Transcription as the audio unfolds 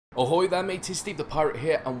Ahoy there mateys, Steve the Pirate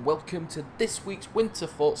here and welcome to this week's Winter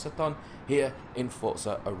Forzathon here in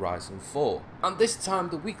Forza Horizon 4. And this time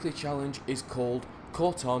the weekly challenge is called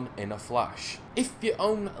Caught On in a Flash. If you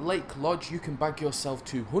own Lake Lodge you can bag yourself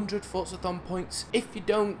 200 Forzathon points. If you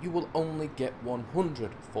don't you will only get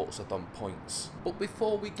 100 Forzathon points. But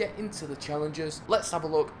before we get into the challenges, let's have a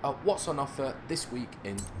look at what's on offer this week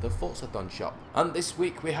in the Forzathon shop. And this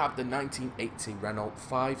week we have the 1980 Renault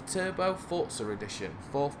 5 Turbo Forza Edition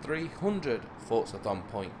for 300 Forzathon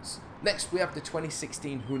points. Next we have the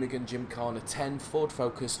 2016 Hoonigan Gymkhana 10 Ford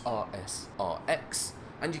Focus RS RX.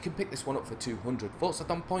 And you can pick this one up for 200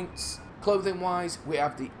 Forzathon points. Clothing wise, we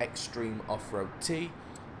have the Extreme Off-Road Tee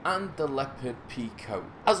and the Leopard P coat.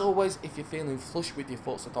 As always, if you're feeling flush with your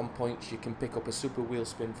Forzathon points, you can pick up a super wheel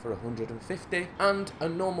spin for 150 and a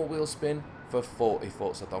normal wheel spin for 40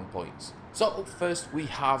 Forzathon points. So up first we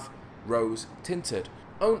have Rose Tinted.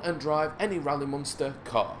 Own and drive any Rally Monster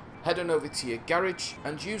car. Head on over to your garage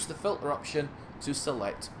and use the filter option to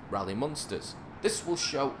select Rally Monsters. This will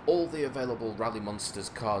show all the available Rally Monsters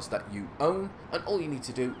cars that you own, and all you need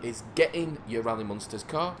to do is get in your Rally Monsters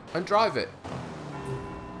car and drive it.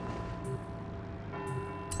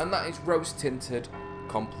 And that is Rose Tinted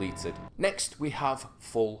completed. Next we have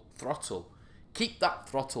Full Throttle. Keep that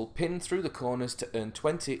throttle pinned through the corners to earn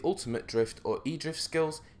 20 Ultimate Drift or E-Drift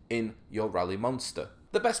skills in your Rally Monster.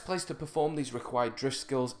 The best place to perform these required drift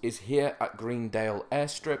skills is here at Greendale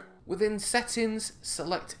Airstrip. Within settings,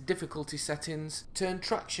 select difficulty settings, turn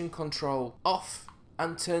traction control off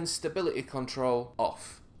and turn stability control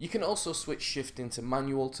off. You can also switch shift into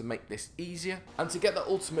manual to make this easier, and to get the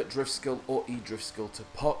ultimate drift skill or e-drift skill to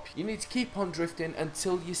pop, you need to keep on drifting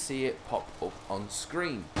until you see it pop up on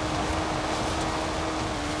screen.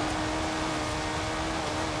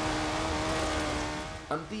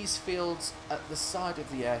 And these fields at the side of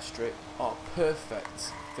the airstrip are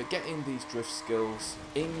perfect for getting these drift skills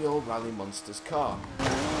in your Rally Monsters car.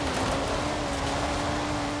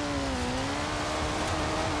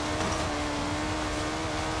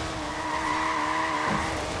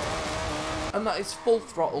 And that is Full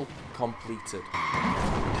Throttle completed.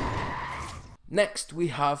 Next we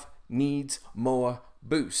have Needs MOAR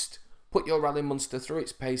Boost. Put your Rally Monster through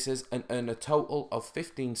its paces and earn a total of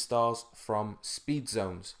 15 stars from Speed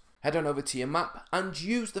Zones. Head on over to your map and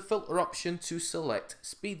use the filter option to select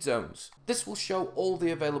Speed Zones. This will show all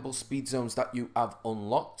the available Speed Zones that you have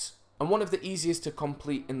unlocked. And one of the easiest to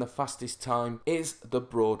complete in the fastest time is the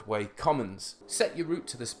Broadway Commons. Set your route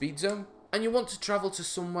to the Speed Zone and you want to travel to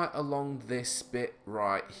somewhere along this bit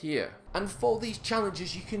right here. And for these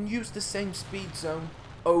challenges you can use the same Speed Zone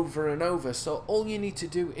over and over, so all you need to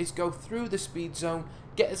do is go through the speed zone,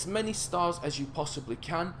 get as many stars as you possibly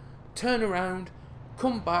can, turn around,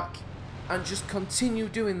 come back and just continue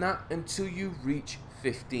doing that until you reach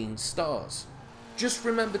 15 stars. Just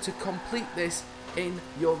remember to complete this in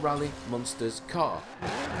your Rally Monsters car.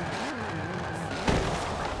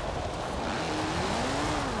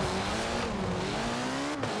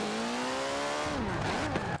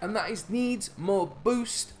 And that is Needs MOAR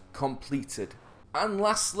Boost completed. And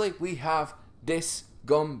lastly we have This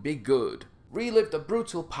Gon Be Good. Relive the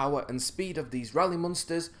brutal power and speed of these Rally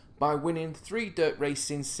Monsters by winning 3 Dirt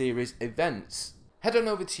Racing Series events. Head on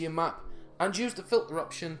over to your map and use the filter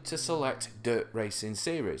option to select Dirt Racing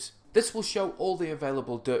Series. This will show all the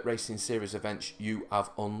available Dirt Racing Series events you have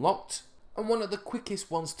unlocked, and one of the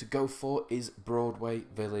quickest ones to go for is Broadway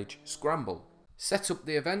Village Scramble. Set up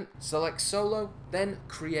the event, select Solo, then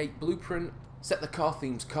create Blueprint. Set the car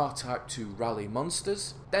theme's car type to Rally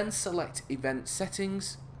Monsters, then select event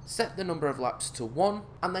settings, set the number of laps to 1,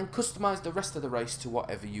 and then customise the rest of the race to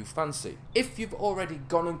whatever you fancy. If you've already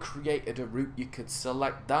gone and created a route you could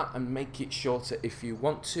select that and make it shorter if you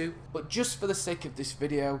want to, but just for the sake of this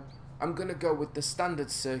video I'm going to go with the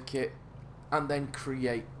standard circuit and then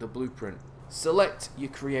create the blueprint. Select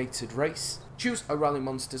your created race, choose a Rally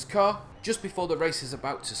Monsters car. Just before the race is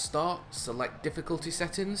about to start, select difficulty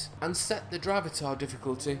settings and set the drivatar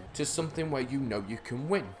difficulty to something where you know you can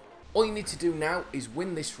win. All you need to do now is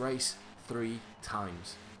win this race 3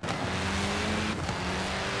 times.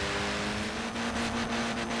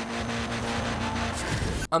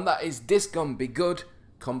 And that is This Gon Be Good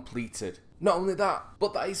completed. Not only that,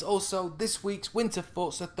 but that is also this week's Winter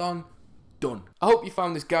Forzathon done. I hope you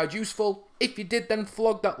found this guide useful. If you did, then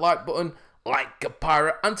flog that like button like a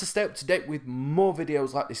pirate, and to stay up to date with more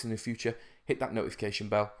videos like this in the future, hit that notification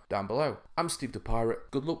bell down below. I'm Steve the Pirate.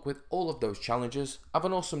 Good luck with all of those challenges. Have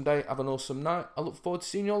an awesome day, have an awesome night. I look forward to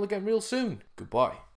seeing you all again real soon. Goodbye.